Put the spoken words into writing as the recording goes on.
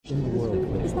in the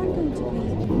world. Is that going to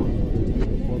be?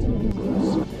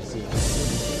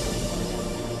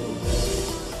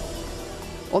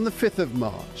 On the 5th of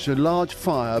March, a large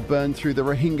fire burned through the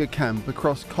Rohingya camp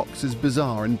across Cox's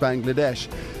Bazar in Bangladesh.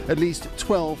 At least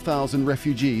 12,000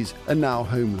 refugees are now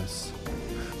homeless.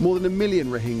 More than 1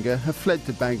 million Rohingya have fled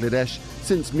to Bangladesh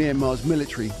since Myanmar's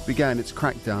military began its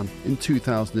crackdown in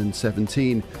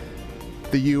 2017.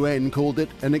 The UN called it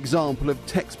an example of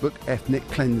textbook ethnic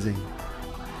cleansing.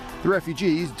 The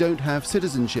refugees don't have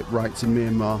citizenship rights in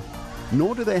Myanmar,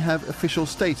 nor do they have official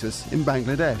status in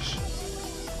Bangladesh.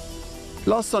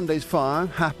 Last Sunday's fire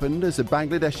happened as the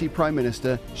Bangladeshi Prime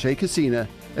Minister, Sheikh Hasina,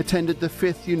 attended the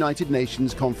 5th United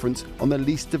Nations Conference on the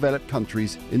Least Developed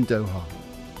Countries in Doha.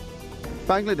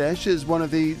 Bangladesh is one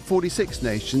of the 46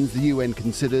 nations the UN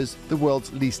considers the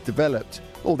world's least developed,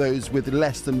 or those with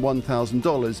less than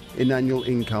 $1,000 in annual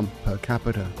income per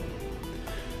capita.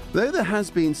 Though there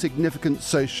has been significant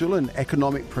social and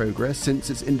economic progress since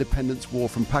its independence war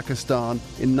from Pakistan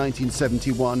in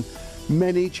 1971,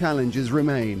 many challenges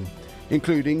remain,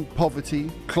 including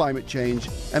poverty, climate change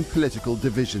and political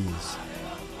divisions.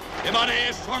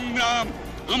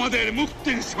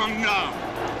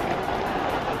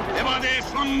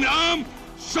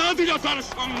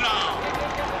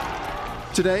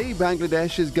 Today,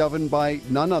 Bangladesh is governed by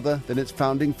none other than its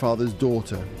founding father's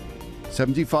daughter.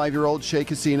 75-year-old Sheikh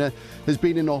Hasina has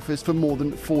been in office for more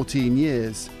than 14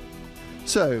 years.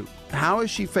 So, how is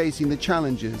she facing the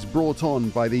challenges brought on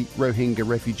by the Rohingya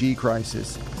refugee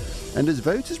crisis? And as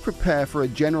voters prepare for a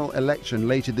general election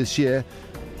later this year,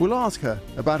 we'll ask her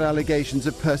about allegations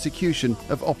of persecution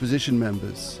of opposition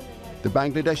members. The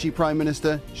Bangladeshi Prime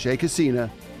Minister, Sheikh Hasina,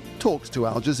 talks to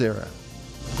Al Jazeera.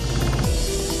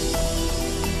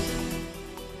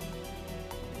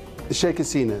 Sheikh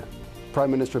Hasina,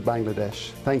 Prime Minister of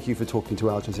Bangladesh, thank you for talking to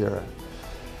Al Jazeera.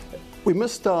 We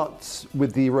must start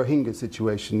with the Rohingya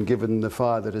situation, given the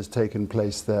fire that has taken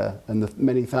place there and the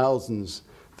many thousands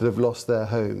that have lost their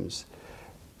homes.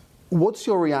 What's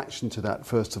your reaction to that,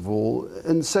 first of all?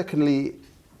 And secondly,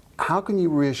 how can you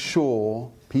reassure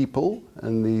people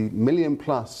and the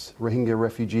million-plus Rohingya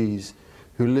refugees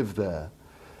who live there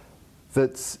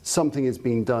that something is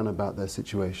being done about their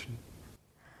situation?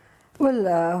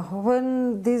 Well,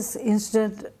 when this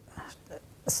incident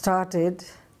started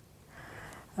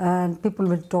and people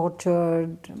were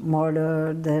tortured,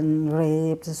 murdered, then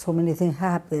raped, so many things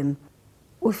happened,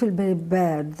 we feel very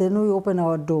bad. Then we open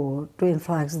our door to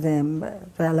influx them,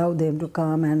 to allow them to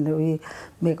come, and we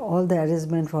make all the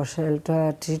arrangement for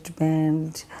shelter,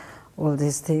 treatment, all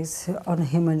these things on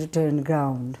humanitarian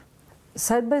ground.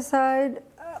 Side by side,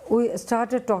 we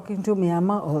started talking to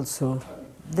Myanmar also,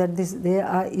 that they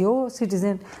are your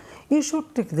citizens, you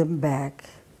should take them back.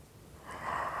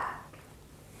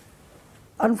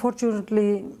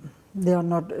 Unfortunately, they are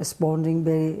not responding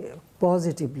very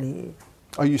positively.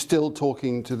 Are you still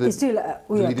talking to the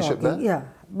leadership there? Yeah.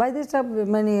 By this time,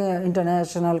 many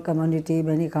international community,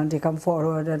 many countries come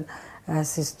forward and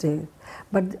assisting.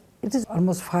 But it is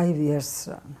almost 5 years.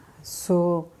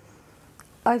 So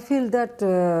I feel that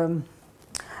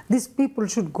these people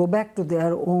should go back to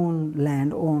their own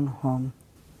land, own home.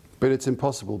 But it's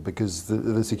impossible because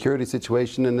the security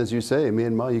situation, and as you say,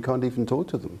 Myanmar, you can't even talk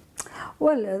to them.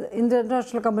 Well, in the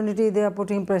international community, they are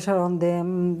putting pressure on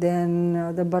them,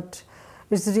 but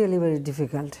it's really very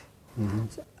difficult. Mm-hmm.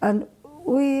 And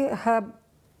we have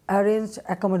arranged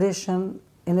accommodation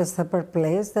in a separate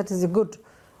place. That is a good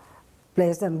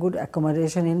place and good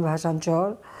accommodation in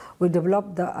Bhasanchar. We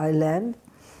developed the island,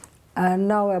 and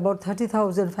now about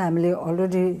 30,000 families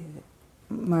already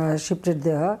shifted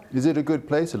there. Is it a good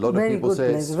place? A lot of people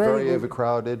say it's very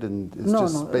overcrowded and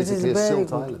it's basically a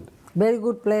silt island. Very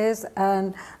good place,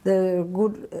 and the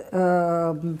good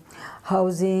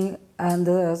housing and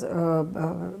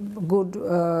good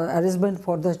arrangement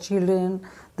for the children,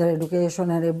 their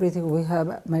education and everything. We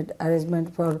have made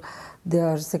arrangement for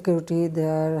their security,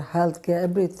 their health care,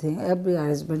 everything, every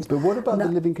arrangement. But what about the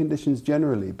living conditions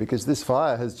generally? Because this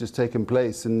fire has just taken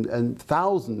place and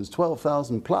thousands,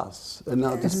 12,000 plus, are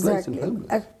now displaced and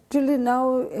homeless. Actually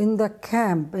now in the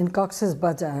camp in Cox's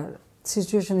Bazar,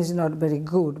 situation is not very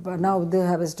good, but now they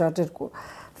have started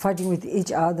fighting with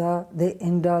each other. They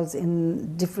indulge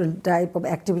in different type of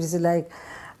activities like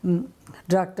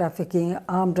drug trafficking,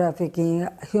 armed trafficking,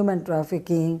 human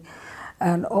trafficking,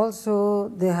 and also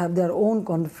they have their own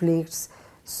conflicts.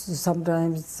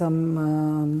 Sometimes some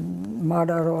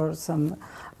murder or some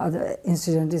other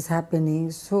incident is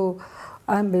happening. So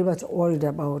I'm very much worried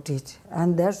about it,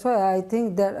 and that's why I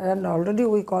think that, and already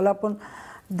we call upon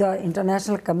the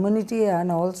international community and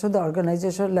also the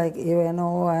organization like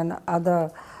UNO and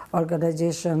other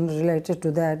organization related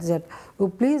to that, that you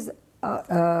please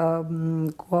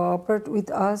cooperate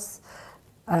with us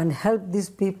and help these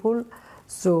people.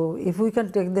 So if we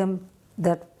can take them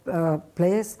that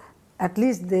place, at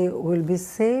least they will be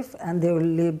safe and they will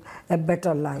live a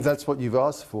better life. That's what you've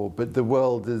asked for, but the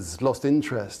world has lost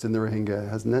interest in the Rohingya,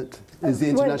 hasn't it? Is the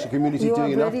international community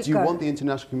doing enough? Do you want the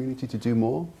international community to do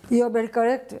more? You are very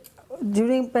correct.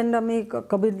 During pandemic,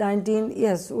 COVID-19,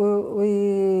 yes,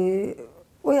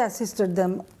 we assisted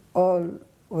them all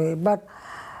way, but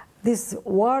this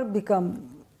war become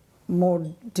more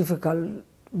difficult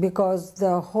because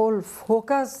the whole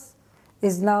focus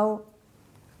is now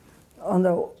on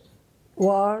the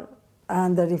war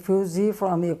and the refugee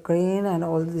from Ukraine and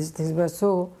all these things. But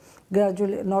so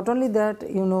gradually, not only that,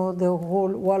 you know, the whole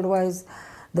worldwide,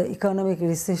 the economic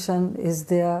recession is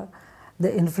there,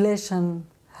 the inflation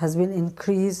has been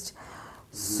increased.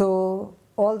 So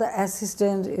all the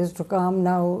assistance is to come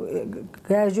now.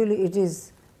 Gradually, it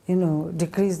is, you know,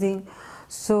 decreasing.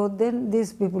 So then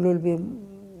these people will be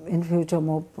in future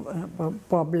more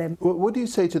problem. What do you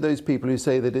say to those people who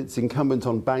say that it's incumbent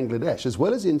on Bangladesh, as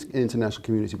well as the international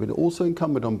community, but also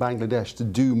incumbent on Bangladesh to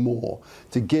do more,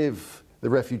 to give the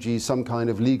refugees some kind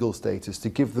of legal status, to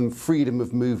give them freedom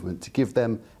of movement, to give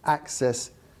them access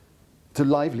to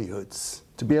livelihoods,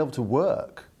 to be able to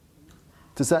work?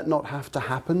 Does that not have to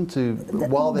happen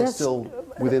while they're still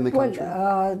within the country?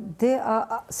 Well, they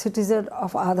are citizens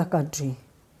of other country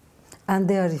and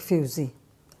they are refugees.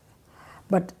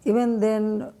 But even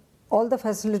then, all the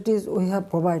facilities we have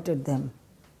provided them.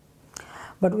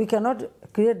 But we cannot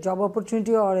create job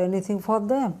opportunity or anything for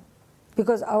them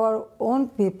because our own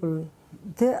people,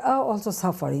 they are also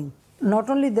suffering. Not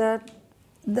only that,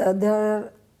 there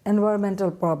are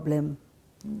environmental problem.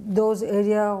 Those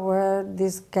areas where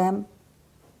this camp,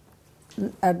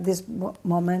 at this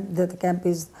moment, that the camp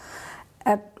is,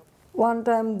 at one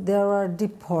time there were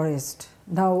deep forest.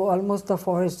 Now almost the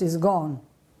forest is gone.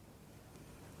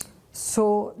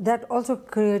 So that also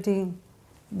creating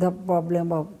the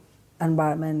problem of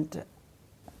environment.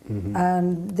 Mm-hmm.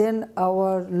 And then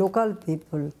our local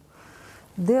people,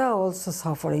 they are also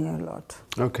suffering a lot.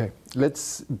 Okay,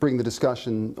 let's bring the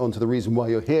discussion onto the reason why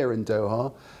you're here in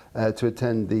Doha to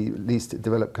attend the Least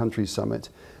Developed Countries Summit.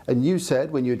 And you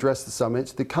said when you addressed the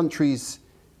summit, the countries,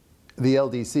 the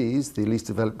LDCs, the Least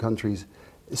Developed Countries,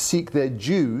 seek their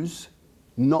dues,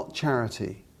 not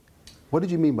charity. What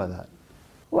did you mean by that?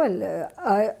 Well,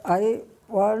 I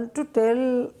want to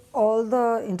tell all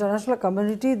the international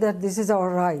community that this is our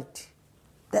right.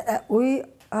 We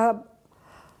have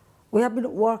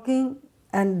been working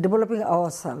and developing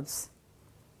ourselves.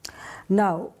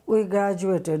 Now, we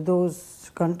graduated, those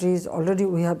countries already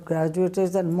we have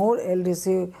graduated, and more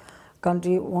LDC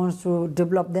country wants to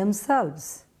develop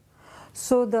themselves.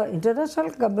 So the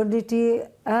international community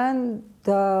and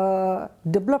the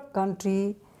developed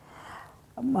country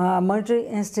monetary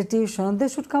institution, they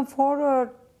should come forward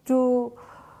to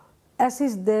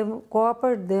assist them,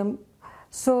 cooperate them.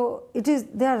 So it is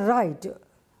their right.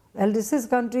 LDC's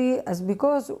country, as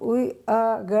because we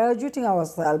are graduating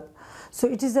ourselves, so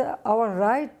it is our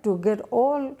right to get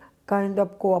all kind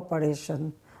of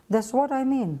cooperation. That's what I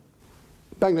mean.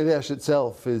 Bangladesh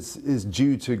itself is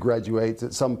due to graduate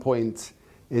at some point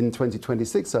in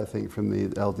 2026, I think, from the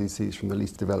LDCs, from the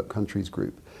Least Developed Countries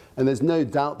Group. And there's no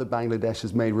doubt that Bangladesh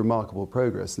has made remarkable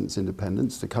progress since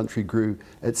independence. The country grew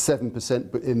at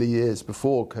 7% in the years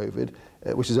before COVID,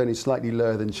 which is only slightly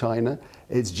lower than China.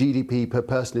 Its GDP per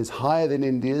person is higher than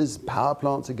India's. Power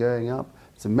plants are going up.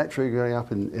 There's a metro going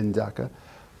up in Dhaka.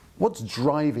 What's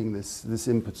driving this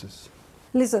impetus?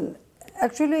 Listen,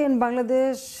 actually in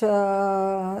Bangladesh,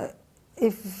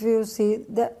 if you see,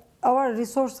 our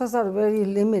resources are very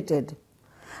limited.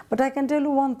 But I can tell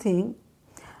you one thing,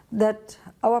 that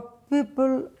our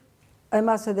people, I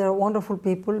must say they are wonderful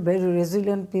people, very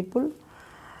resilient people,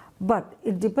 but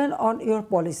it depends on your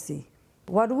policy.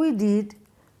 What we did,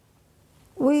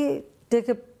 we take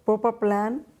a proper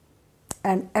plan,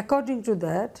 and according to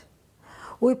that,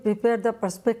 we prepare the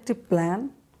perspective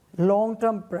plan,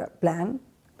 long-term plan,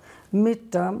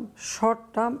 mid-term,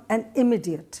 short-term, and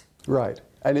immediate. Right,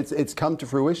 and it's come to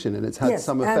fruition and it's had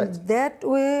some effect. And that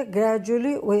way,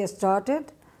 gradually, we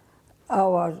started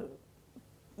our,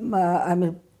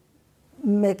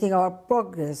 making our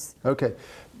progress. Okay.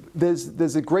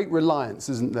 There's a great reliance,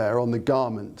 isn't there, on the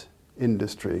garment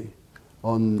industry,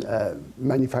 on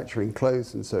manufacturing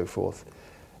clothes and so forth.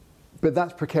 But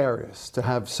that's precarious, to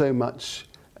have so much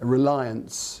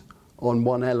reliance on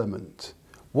one element.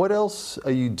 What else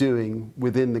are you doing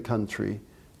within the country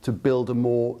to build a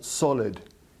more solid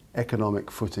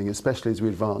economic footing, especially as we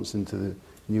advance into the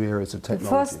new areas of technology? The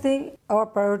first thing, our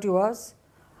priority was,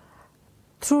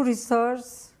 through research,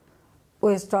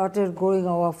 we started growing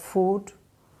our food,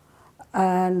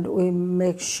 and we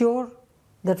make sure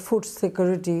that food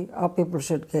security our people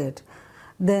should get.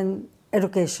 Then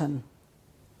education,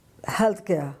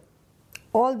 healthcare,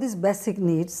 all these basic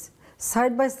needs,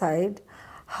 side by side,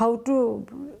 how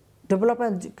to develop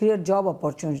and create job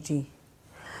opportunity.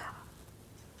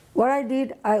 What I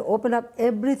did, I opened up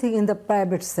everything in the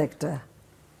private sector.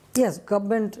 Yes,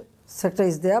 government sector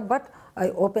is there, but I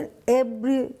opened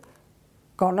every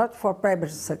corner for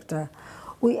private sector.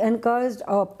 We encouraged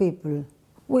our people.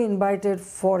 We invited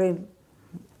foreign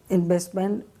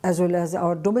investment as well as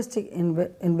our domestic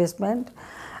investment,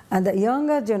 and the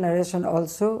younger generation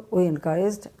also we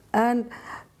encouraged. And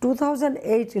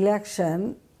 2008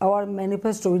 election, our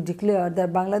manifesto, we declared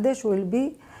that Bangladesh will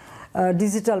be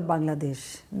digital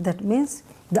Bangladesh. That means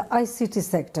the ICT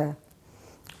sector.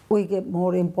 We give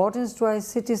more importance to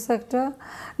ICT sector.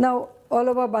 Now all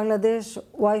over Bangladesh,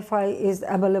 Wi-Fi is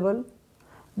available.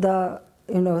 The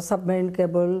submarine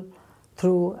cable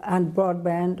through and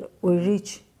broadband, we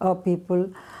reach our people.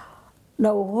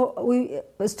 Now we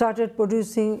started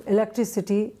producing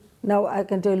electricity. Now I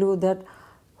can tell you that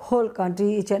whole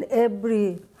country, each and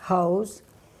every house,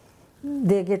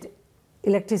 they get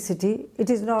electricity.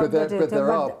 It is not. But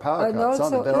there are power cuts,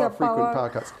 aren't there? There are frequent power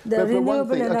cuts. But one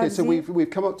thing, okay, so we've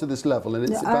come up to this level, and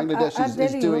Bangladesh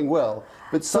is doing well.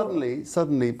 But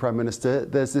suddenly, Prime Minister,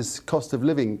 there's this cost of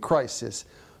living crisis.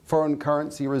 Foreign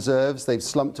currency reserves, they've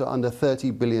slumped to under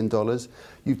 $30 billion.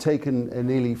 You've taken a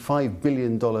nearly $5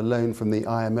 billion loan from the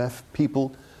IMF.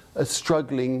 People are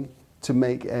struggling to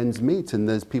make ends meet, and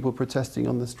there's people protesting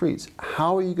on the streets.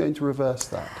 How are you going to reverse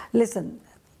that? Listen,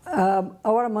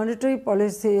 our monetary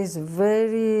policy is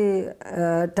very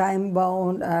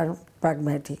time-bound and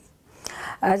pragmatic.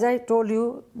 As I told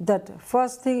you, that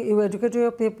first thing, you educate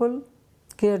your people,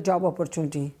 create job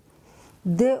opportunity.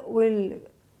 They will,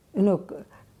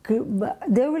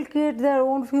 they will create their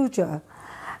own future.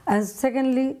 And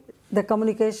secondly, the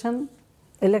communication,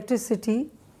 electricity,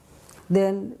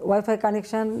 then Wi-Fi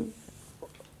connection,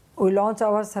 we launch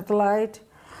our satellite.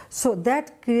 So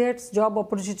that creates job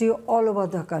opportunity all over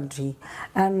the country.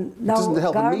 And now it doesn't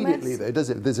help immediately though, does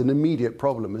it? There's an immediate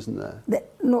problem, isn't there?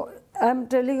 No, I'm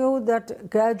telling you that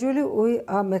gradually we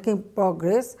are making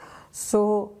progress.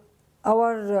 So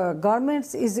our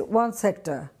garments is one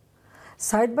sector.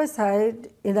 Side by side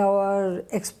in our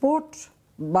export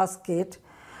basket,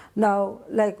 now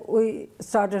like we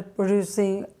started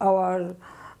producing our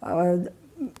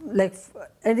like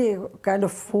any kind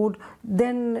of food,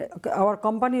 then our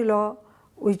company law,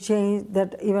 we changed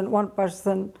that even one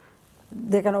person,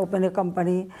 they can open a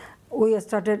company. We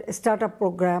started a startup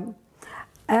program,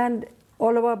 and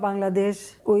all over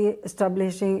Bangladesh, we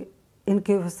establishing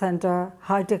incubation center,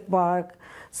 high-tech park.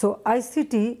 So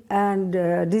ICT and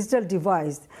digital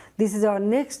device, this is our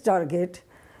next target,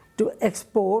 to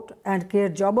export and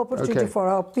create job opportunity for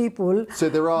our people. So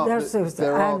there are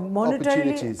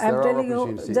opportunities. I'm telling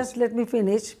you, just let me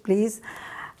finish, please.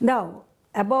 Now,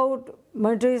 about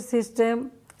monetary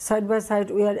system, side by side,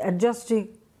 we are adjusting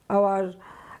our,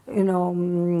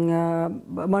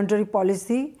 monetary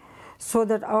policy so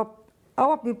that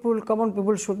our people, common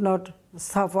people, should not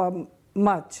suffer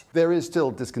much. There is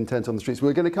still discontent on the streets.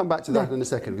 We're going to come back to that in a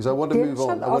second, because I want to move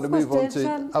on. I want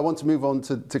to move on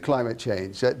to climate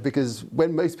change, because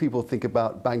when most people think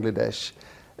about Bangladesh,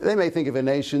 they may think of a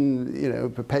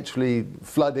nation, perpetually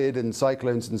flooded and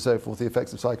cyclones and so forth, the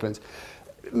effects of cyclones,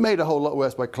 made a whole lot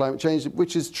worse by climate change,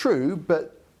 which is true,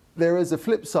 but there is a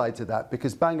flip side to that,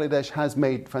 because Bangladesh has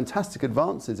made fantastic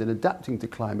advances in adapting to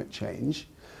climate change.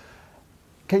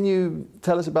 Can you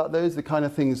tell us about those, the kind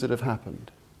of things that have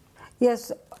happened?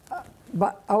 Yes,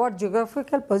 but our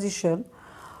geographical position,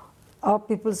 our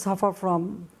people suffer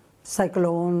from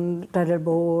cyclone, tidal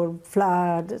bore,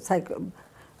 flood,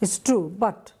 it's true,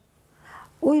 but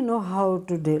we know how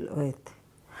to deal with,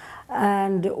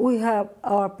 and we have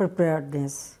our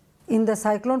preparedness. In the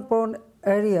cyclone-prone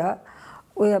area,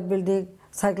 we are building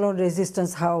cyclone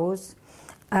resistance house,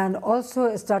 and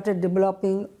also started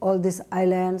developing all these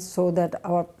islands so that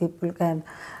our people can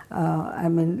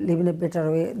live in a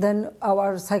better way. Then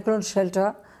our cyclone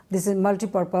shelter, this is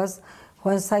multi-purpose.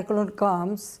 When cyclone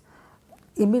comes,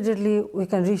 immediately we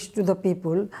can reach to the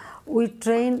people. We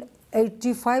train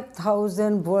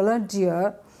 85,000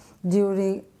 volunteers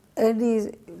during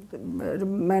any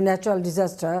natural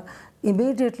disaster.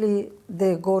 Immediately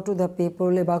they go to the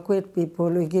people, evacuate people,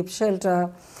 we give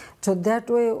shelter. So that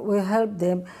way we help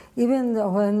them. Even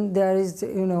when there is,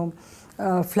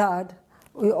 flood,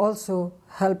 we also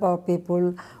help our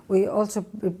people. We also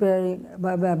preparing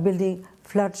by building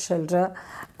flood shelter,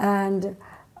 and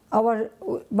our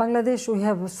Bangladesh, we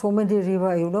have so many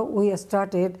rivers. You know, we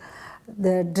started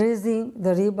the dredging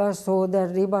the river so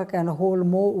that river can hold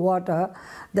more water.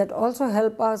 That also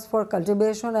help us for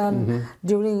cultivation, and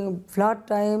during flood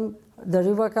time the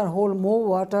river can hold more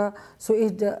water, so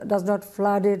it does not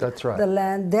flood it. That's right. The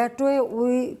land. That way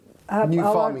we have new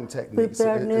our farming techniques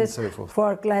preparedness and so forth.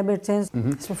 for climate change.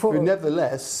 So But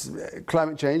nevertheless,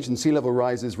 climate change and sea level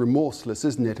rise is remorseless,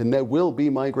 isn't it? And there will be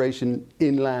migration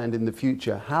inland in the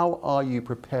future. How are you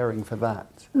preparing for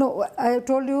that? No, I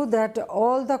told you that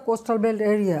all the coastal belt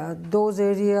area, those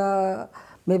area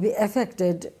may be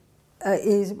affected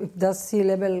if the sea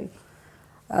level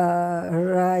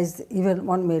rise even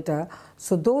 1 meter.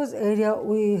 So those area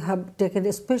we have taken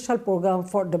a special program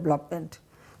for development,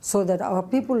 so that our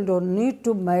people don't need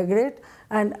to migrate,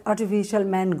 and artificial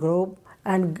mangrove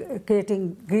and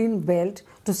creating green belt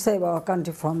to save our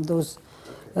country from those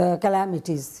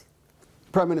calamities.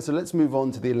 Prime Minister, let's move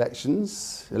on to the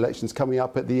elections. Elections coming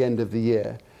up at the end of the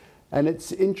year. And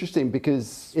it's interesting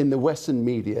because in the Western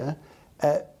media,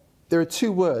 there are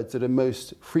two words that are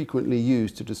most frequently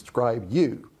used to describe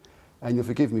you. And you'll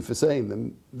forgive me for saying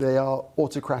them. They are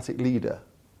autocratic leader.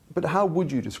 But how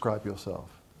would you describe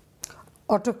yourself?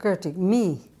 Autocratic,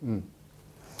 me.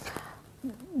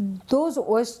 Those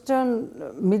Western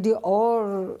media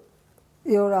or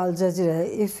your Al Jazeera,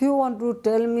 if you want to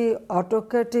tell me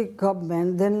autocratic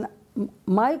government, then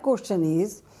my question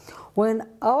is, when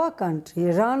our country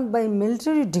run by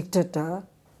military dictator,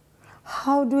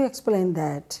 how do you explain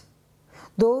that?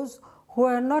 Those who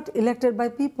are not elected by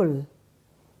people.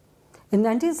 In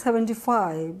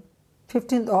 1975,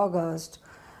 15th August,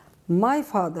 my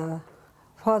father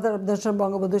of National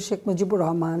Bangabandhu Sheikh Mujibur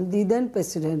Rahman, the then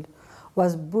president,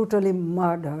 was brutally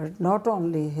murdered. Not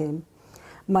only him,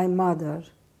 my mother,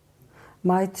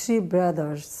 my 3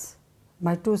 brothers,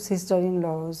 my 2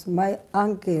 sister-in-laws, my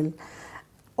uncle,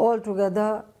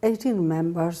 altogether 18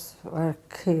 members were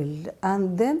killed.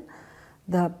 And then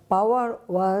the power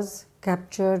was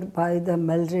captured by the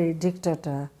military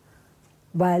dictator,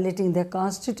 violating the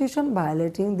constitution,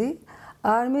 violating the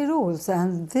army rules,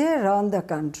 and they run the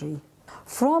country.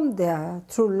 From there,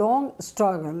 through long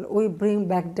struggle, we bring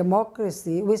back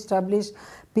democracy, we establish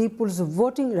people's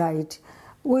voting right,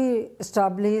 we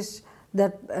establish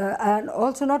that, and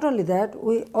also not only that,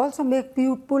 we also make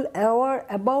people aware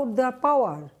about their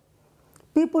power,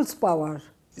 people's power.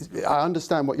 I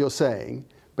understand what you're saying,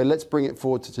 but let's bring it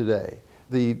forward to today.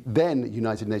 The then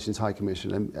United Nations High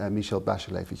Commissioner, Michelle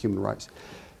Bachelet for Human Rights,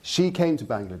 she came to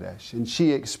Bangladesh and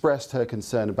she expressed her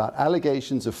concern about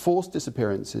allegations of forced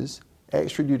disappearances,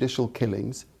 extrajudicial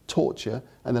killings, torture,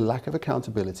 and the lack of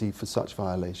accountability for such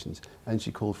violations. And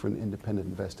she called for an independent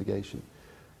investigation.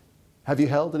 Have you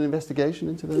held an investigation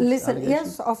into those allegations?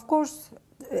 Yes, of course.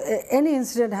 Any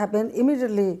incident happen,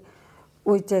 immediately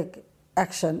we take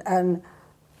action and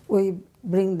we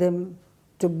bring them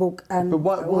to book. And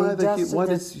but why does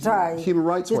Human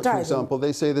Rights Watch, for example,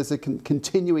 they say there's a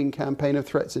continuing campaign of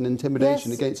threats and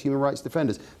intimidation against human rights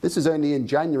defenders. This is only in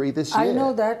January this year. I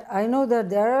know that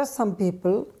there are some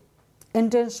people,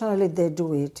 intentionally they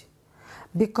do it,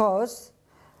 because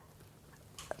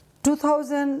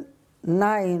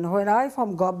 2009, when I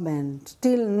formed government,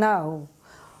 till now,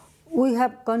 we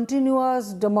have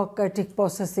continuous democratic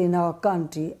process in our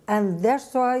country, and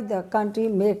that's why the country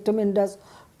made tremendous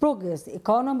progress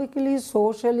economically,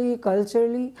 socially,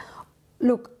 culturally.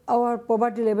 Look, our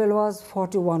poverty level was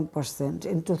 41%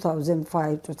 in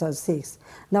 2005-2006.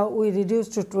 Now we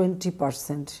reduced to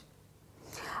 20%.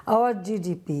 Our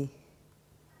GDP,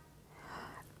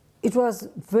 it was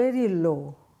very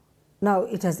low. Now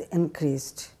it has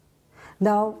increased.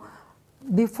 Now,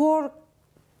 before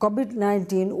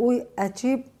COVID-19, we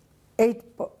achieved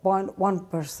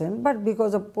 8.1%, but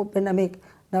because of pandemic,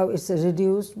 now it's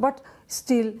reduced, but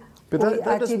still. But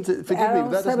that doesn't, forgive me,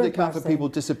 that doesn't account for people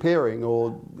disappearing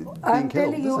or being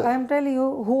killed, does it? I'm telling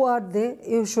you, who are they?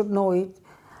 You should know it.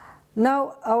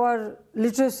 Now our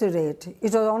literacy rate,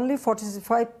 it was only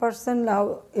 45%,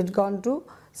 now it's gone to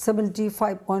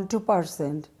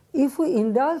 75.2%. If we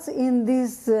indulge in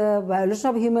this violation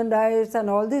of human rights and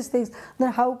all these things,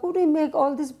 then how could we make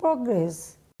all this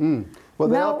progress? Well,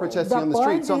 they are protesting on the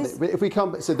streets, aren't they? If we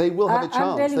come, so they will have a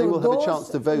chance. They will have a chance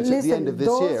to vote at the end of this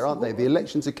year, aren't they? The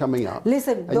elections are coming up.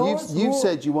 Listen, and you've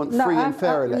said you want free and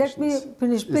fair elections. Let me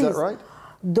finish, please. Is that right?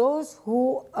 Those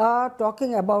who are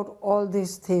talking about all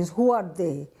these things, who are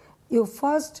they? You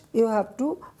have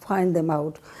to find them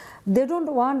out. They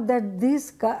don't want that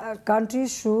this country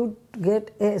should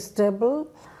get a stable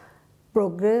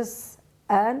progress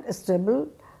and stable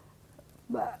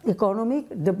economic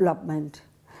development.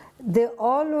 They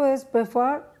always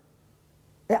prefer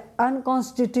an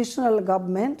unconstitutional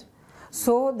government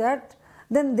so that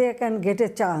then they can get a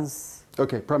chance.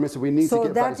 Okay, Prime Minister, we need So to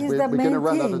get back. that is We're the going main to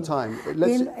run out of thing.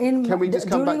 time. Can we just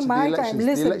come back to the during my elections? time,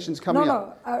 listen, The elections coming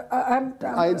up.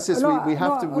 I insist we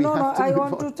have to. We have to I move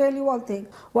want on. to tell you one thing.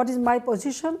 What is my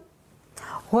position?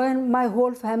 When my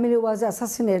whole family was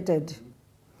assassinated,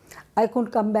 I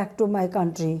couldn't come back to my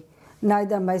country,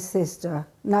 neither my sister,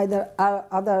 neither our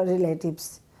other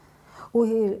relatives.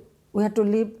 We had to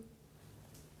live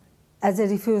as a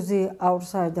refugee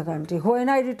outside the country. When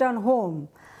I returned home,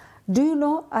 do you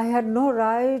know I had no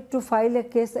right to file a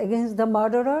case against the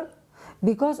murderer?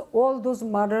 Because all those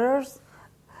murderers,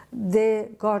 they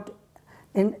got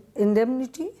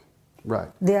indemnity. Right.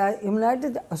 They are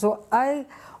immunized. So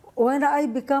when I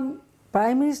become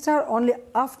Prime Minister, only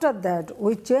after that,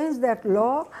 we changed that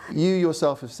law. You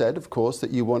yourself have said, of course,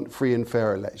 that you want free and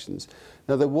fair elections.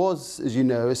 Now, there was, as you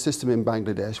know, a system in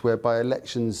Bangladesh whereby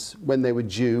elections, when they were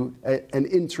due, an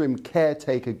interim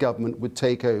caretaker government would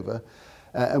take over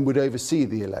and would oversee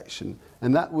the election.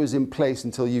 And that was in place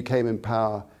until you came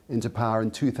into power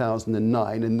in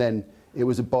 2009, and then it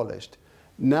was abolished.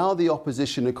 Now the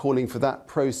opposition are calling for that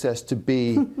process to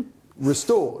be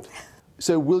restored.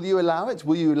 So will you allow it?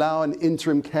 Will you allow an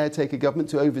interim caretaker government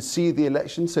to oversee the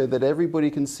election so that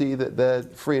everybody can see that they're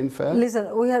free and fair?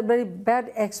 Listen, we had very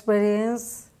bad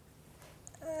experience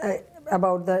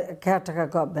about the caretaker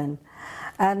government.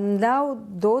 And now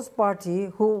those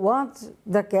parties who want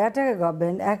the caretaker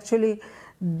government, actually,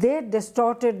 they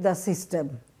distorted the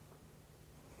system.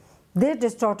 They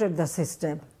distorted the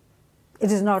system.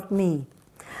 It is not me.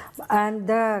 And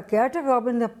the caretaker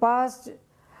government in the past,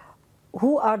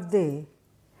 who are they?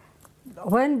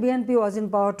 When BNP was in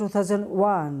power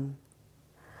 2001,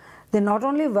 they not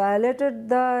only violated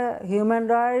the human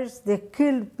rights, they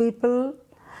killed people,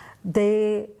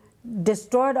 they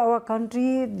destroyed our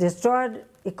country, destroyed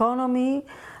economy.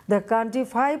 The country,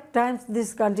 5 times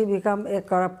this country became a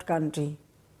corrupt country.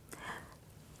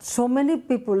 So many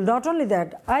people, not only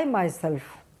that, I myself,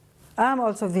 I am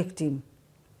also victim.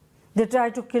 They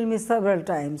tried to kill me several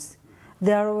times.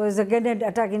 There was a grenade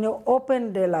attack in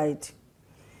open daylight.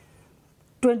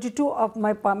 22 of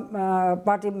my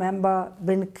party members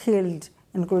been killed,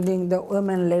 including the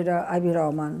women leader, Abi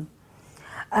Rahman.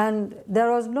 And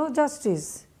there was no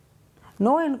justice,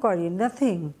 no inquiry,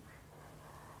 nothing.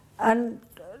 And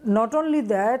not only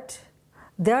that,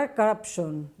 their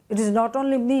corruption, it is not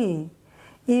only me,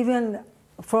 even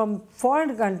from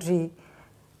foreign country,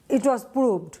 it was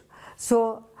proved.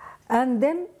 So, and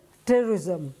then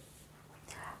terrorism.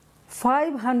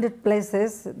 500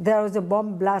 places, there was a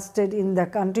bomb blasted in the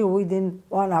country within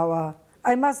 1 hour.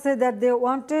 I must say that they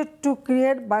wanted to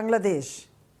create Bangladesh.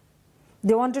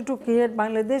 They wanted to create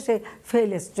Bangladesh a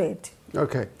failed state.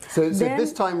 Okay, so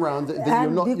this time round,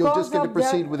 you're just going to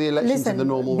proceed with the elections in the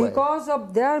normal way. Because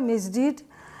of their misdeed,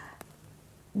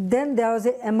 then there was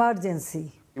an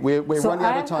emergency. We're running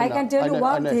out of time now. I can tell you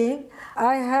one thing.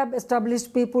 I have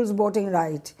established people's voting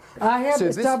right. I have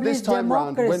established this time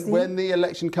democracy. round, when the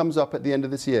election comes up at the end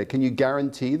of this year, can you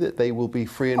guarantee that they will be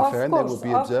free and fair and they will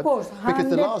be observed? Of course, 100%. Because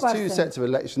the last 2 sets of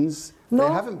elections, they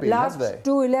haven't been, have they? Last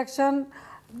 2 elections,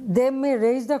 they may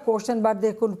raise the question, but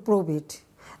they couldn't prove it.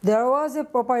 There was a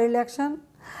proper election,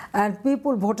 and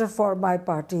people voted for my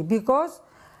party because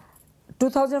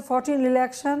 2014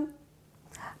 election,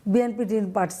 BNP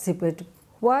didn't participate.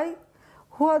 Why?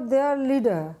 Who are their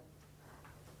leader?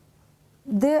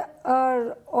 They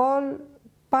are all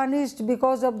punished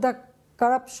because of the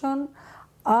corruption,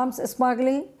 arms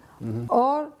smuggling,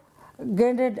 or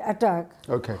grenade attack.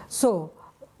 Okay. So,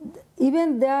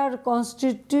 even their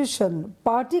constitution,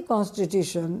 party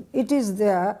constitution, it is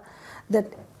there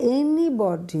that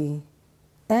anybody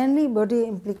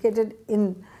implicated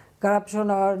in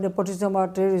corruption or nepotism or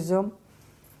terrorism,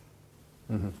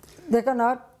 they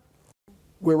cannot.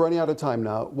 We're running out of time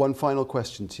now. One final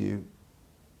question to you.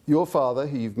 Your father,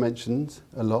 who you've mentioned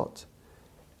a lot,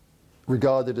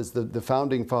 regarded as the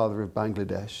founding father of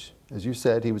Bangladesh, as you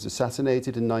said, he was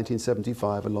assassinated in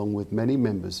 1975 along with many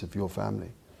members of your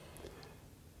family.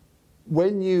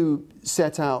 When you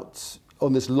set out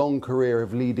on this long career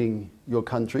of leading your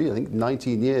country, I think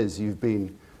 19 years you've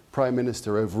been Prime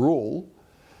Minister overall,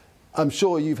 I'm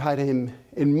sure you've had him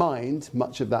in mind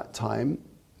much of that time.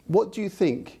 What do you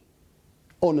think,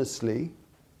 honestly,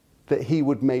 that he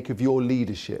would make of your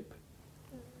leadership?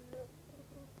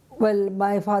 Well,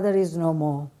 my father is no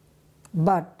more,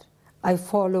 but I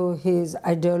follow his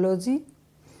ideology.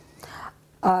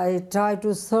 I try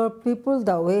to serve people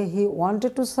the way he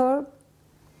wanted to serve.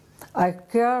 I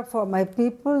care for my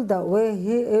people the way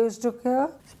he used to care.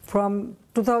 From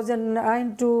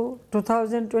 2009 to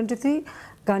 2023,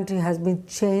 country has been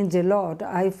changed a lot.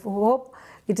 I hope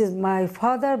it is my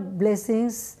father's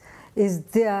blessings is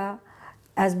there.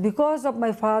 As because of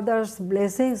my father's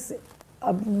blessings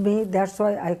of me, that's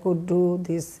why I could do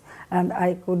this and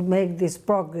I could make this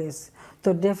progress.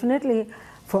 So definitely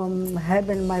from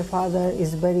heaven my father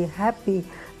is very happy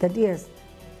that yes,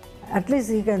 at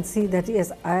least he can see that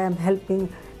yes, I am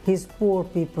helping his poor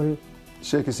people.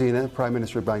 Sheikh Hasina, Prime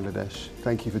Minister of Bangladesh,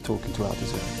 thank you for talking to Al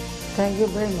Jazeera. Thank you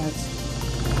very much.